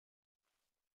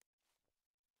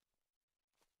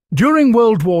During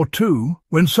World War II,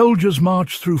 when soldiers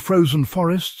marched through frozen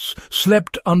forests,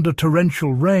 slept under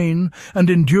torrential rain, and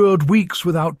endured weeks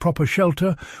without proper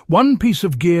shelter, one piece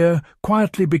of gear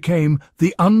quietly became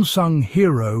the unsung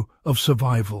hero of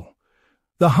survival: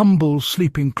 the humble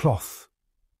sleeping cloth.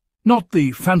 Not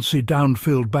the fancy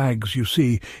down-filled bags you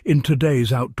see in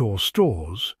today's outdoor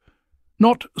stores.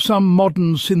 Not some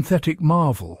modern synthetic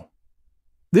marvel.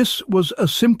 This was a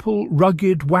simple,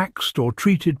 rugged, waxed or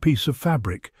treated piece of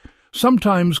fabric,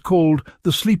 sometimes called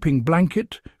the sleeping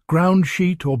blanket, ground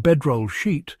sheet or bedroll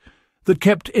sheet, that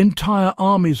kept entire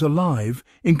armies alive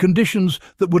in conditions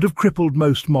that would have crippled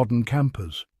most modern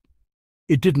campers.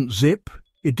 It didn't zip,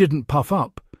 it didn't puff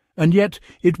up, and yet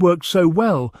it worked so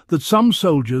well that some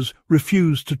soldiers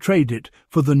refused to trade it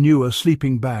for the newer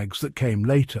sleeping bags that came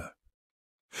later.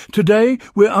 Today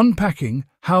we're unpacking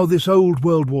how this old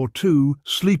World War II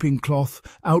sleeping cloth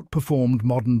outperformed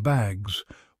modern bags,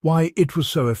 why it was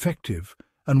so effective,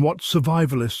 and what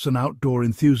survivalists and outdoor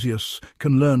enthusiasts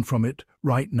can learn from it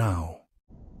right now.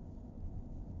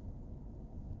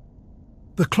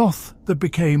 The cloth that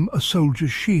became a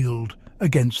soldier's shield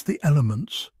against the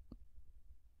elements.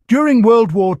 During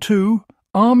World War II,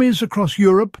 armies across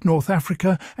Europe, North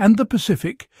Africa and the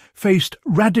Pacific faced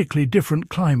radically different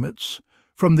climates,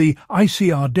 from the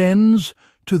icy Ardennes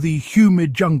to the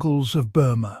humid jungles of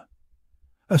Burma.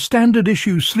 A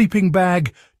standard-issue sleeping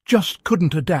bag just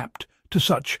couldn't adapt to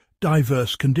such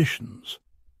diverse conditions.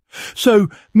 So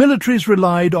militaries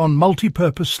relied on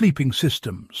multi-purpose sleeping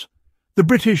systems. The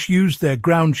British used their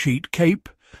ground sheet cape,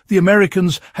 the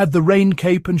Americans had the rain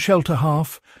cape and shelter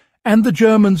half, and the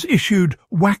Germans issued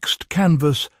waxed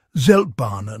canvas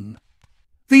Zeltbahnen.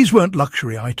 These weren't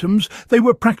luxury items, they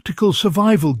were practical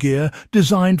survival gear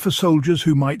designed for soldiers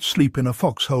who might sleep in a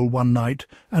foxhole one night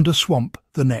and a swamp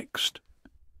the next.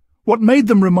 What made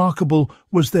them remarkable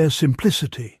was their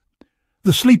simplicity.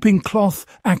 The sleeping cloth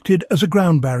acted as a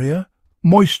ground barrier,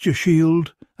 moisture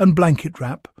shield and blanket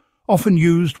wrap, often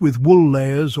used with wool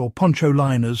layers or poncho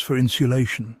liners for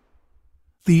insulation.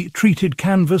 The treated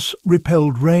canvas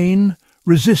repelled rain,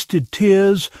 resisted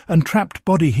tears and trapped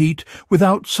body heat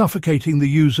without suffocating the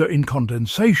user in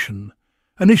condensation,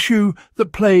 an issue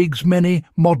that plagues many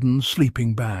modern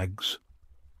sleeping bags.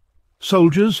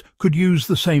 Soldiers could use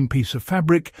the same piece of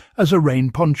fabric as a rain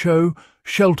poncho,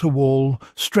 shelter wall,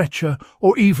 stretcher,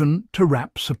 or even to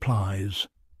wrap supplies.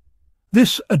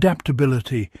 This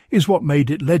adaptability is what made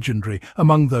it legendary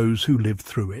among those who lived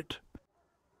through it.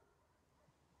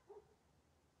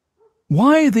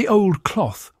 Why the old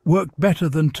cloth worked better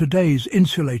than today's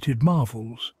insulated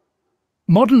marvels.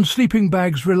 Modern sleeping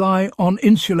bags rely on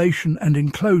insulation and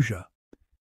enclosure.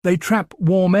 They trap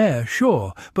warm air,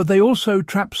 sure, but they also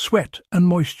trap sweat and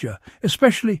moisture,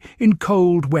 especially in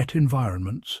cold, wet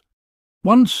environments.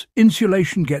 Once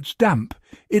insulation gets damp,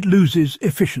 it loses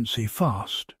efficiency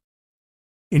fast.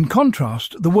 In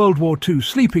contrast, the World War II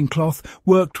sleeping cloth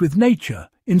worked with nature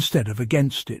instead of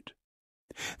against it.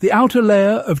 The outer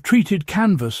layer of treated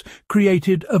canvas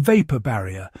created a vapour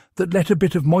barrier that let a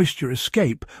bit of moisture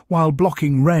escape while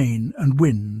blocking rain and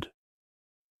wind.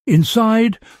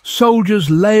 Inside, soldiers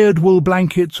layered wool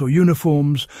blankets or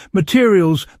uniforms,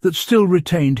 materials that still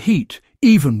retained heat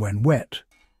even when wet.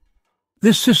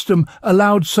 This system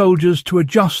allowed soldiers to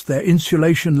adjust their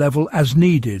insulation level as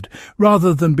needed,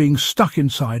 rather than being stuck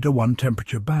inside a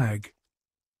one-temperature bag.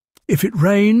 If it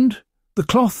rained, the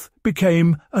cloth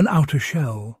became an outer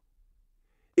shell.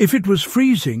 If it was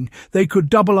freezing, they could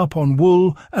double up on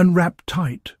wool and wrap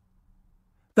tight.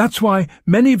 That's why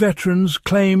many veterans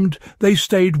claimed they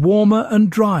stayed warmer and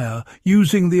drier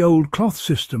using the old cloth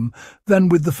system than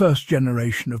with the first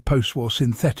generation of post-war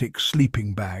synthetic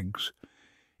sleeping bags.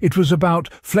 It was about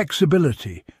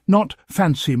flexibility, not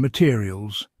fancy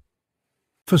materials.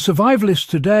 For survivalists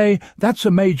today, that's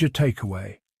a major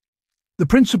takeaway. The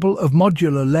principle of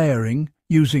modular layering,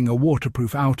 using a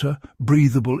waterproof outer,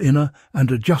 breathable inner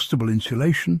and adjustable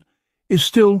insulation, is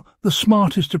still the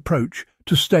smartest approach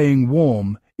to staying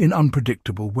warm in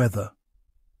unpredictable weather.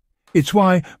 It's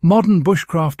why modern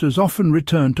bushcrafters often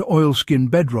return to oilskin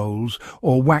bedrolls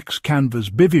or wax canvas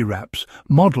bivvy wraps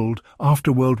modelled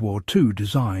after World War II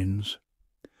designs.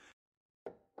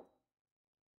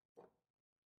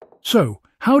 So,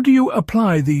 how do you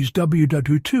apply these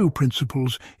WWII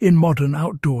principles in modern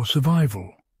outdoor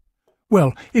survival?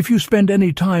 Well, if you spend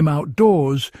any time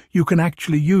outdoors, you can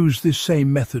actually use this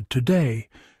same method today.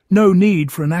 No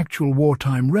need for an actual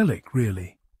wartime relic,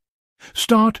 really.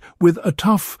 Start with a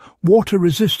tough,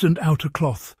 water-resistant outer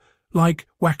cloth, like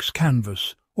wax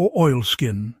canvas or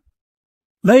oilskin.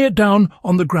 Lay it down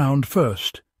on the ground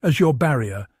first, as your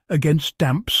barrier against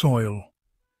damp soil.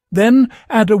 Then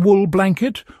add a wool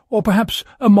blanket or perhaps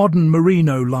a modern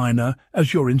merino liner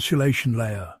as your insulation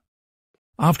layer.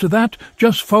 After that,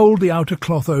 just fold the outer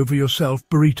cloth over yourself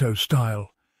burrito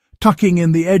style, tucking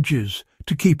in the edges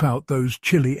to keep out those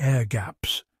chilly air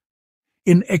gaps.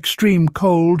 In extreme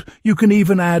cold, you can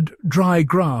even add dry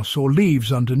grass or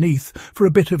leaves underneath for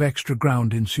a bit of extra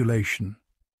ground insulation.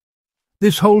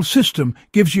 This whole system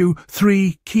gives you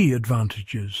 3 key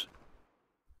advantages: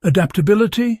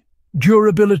 adaptability,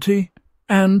 durability,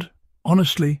 and,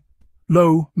 honestly,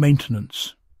 low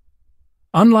maintenance.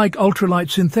 Unlike ultralight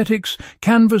synthetics,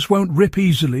 canvas won't rip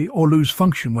easily or lose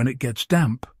function when it gets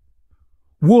damp.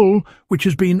 Wool, which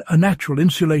has been a natural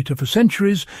insulator for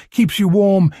centuries, keeps you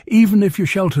warm even if your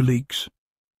shelter leaks.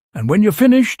 And when you're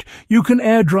finished, you can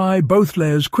air dry both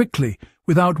layers quickly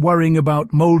without worrying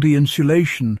about mouldy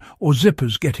insulation or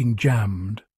zippers getting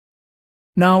jammed.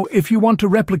 Now, if you want to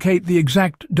replicate the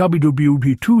exact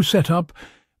WWII setup,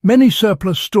 many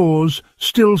surplus stores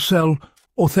still sell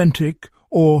authentic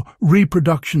or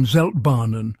reproduction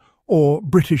Zeltbahnen or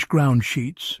British ground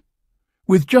sheets.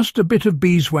 With just a bit of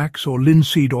beeswax or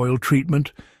linseed oil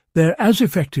treatment, they're as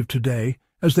effective today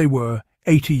as they were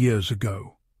 80 years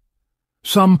ago.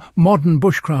 Some modern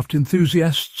bushcraft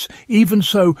enthusiasts even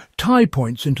sew tie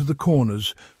points into the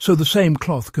corners so the same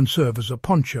cloth can serve as a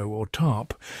poncho or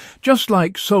tarp, just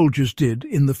like soldiers did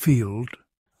in the field.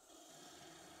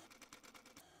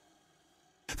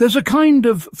 There's a kind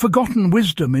of forgotten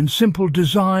wisdom in simple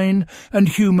design and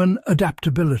human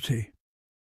adaptability.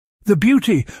 The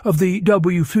beauty of the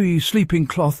WWII sleeping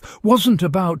cloth wasn't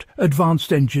about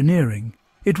advanced engineering.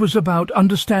 It was about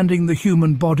understanding the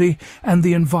human body and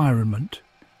the environment.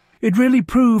 It really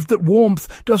proved that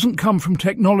warmth doesn't come from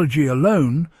technology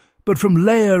alone, but from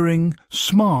layering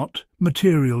smart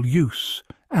material use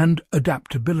and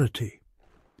adaptability.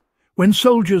 When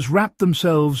soldiers wrapped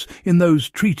themselves in those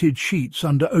treated sheets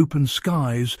under open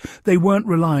skies, they weren't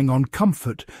relying on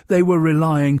comfort, they were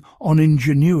relying on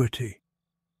ingenuity.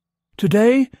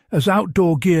 Today, as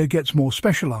outdoor gear gets more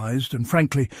specialized and,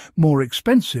 frankly, more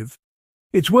expensive,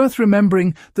 it's worth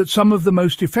remembering that some of the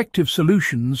most effective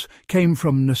solutions came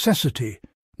from necessity,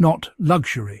 not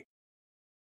luxury.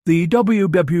 The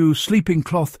WWII sleeping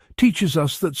cloth teaches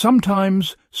us that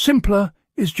sometimes simpler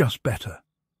is just better.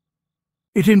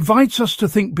 It invites us to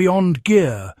think beyond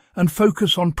gear and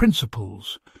focus on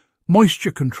principles: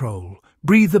 moisture control,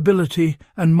 breathability,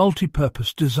 and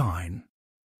multi-purpose design.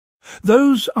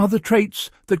 Those are the traits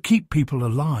that keep people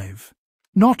alive,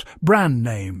 not brand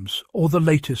names or the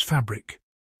latest fabric.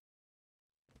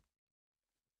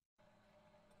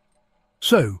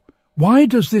 So, why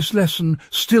does this lesson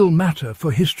still matter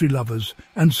for history lovers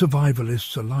and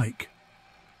survivalists alike?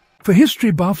 For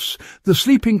history buffs, the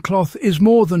sleeping cloth is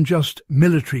more than just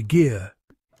military gear.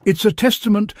 It's a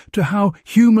testament to how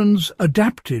humans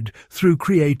adapted through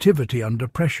creativity under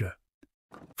pressure.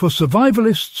 For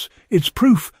survivalists, it's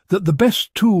proof that the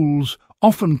best tools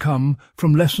often come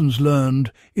from lessons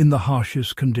learned in the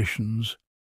harshest conditions.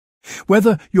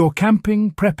 Whether you're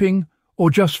camping, prepping,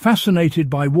 or just fascinated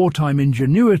by wartime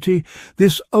ingenuity,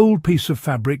 this old piece of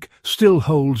fabric still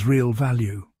holds real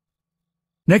value.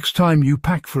 Next time you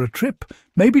pack for a trip,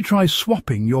 maybe try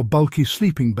swapping your bulky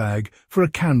sleeping bag for a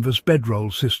canvas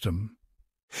bedroll system.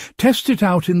 Test it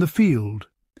out in the field.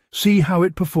 See how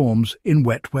it performs in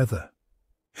wet weather.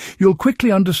 You'll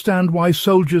quickly understand why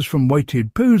soldiers from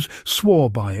WWII swore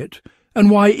by it, and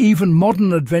why even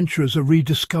modern adventurers are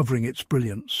rediscovering its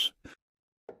brilliance.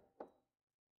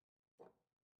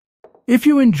 If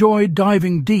you enjoyed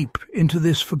diving deep into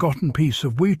this forgotten piece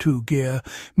of WWII gear,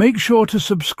 make sure to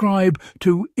subscribe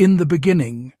to In the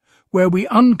Beginning, where we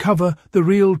uncover the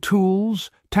real tools,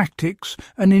 tactics,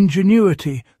 and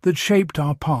ingenuity that shaped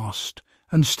our past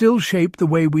and still shape the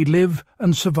way we live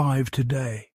and survive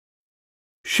today.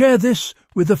 Share this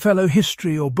with a fellow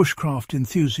history or bushcraft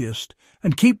enthusiast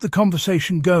and keep the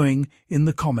conversation going in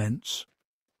the comments.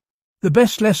 The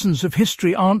best lessons of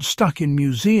history aren't stuck in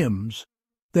museums.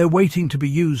 They're waiting to be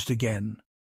used again.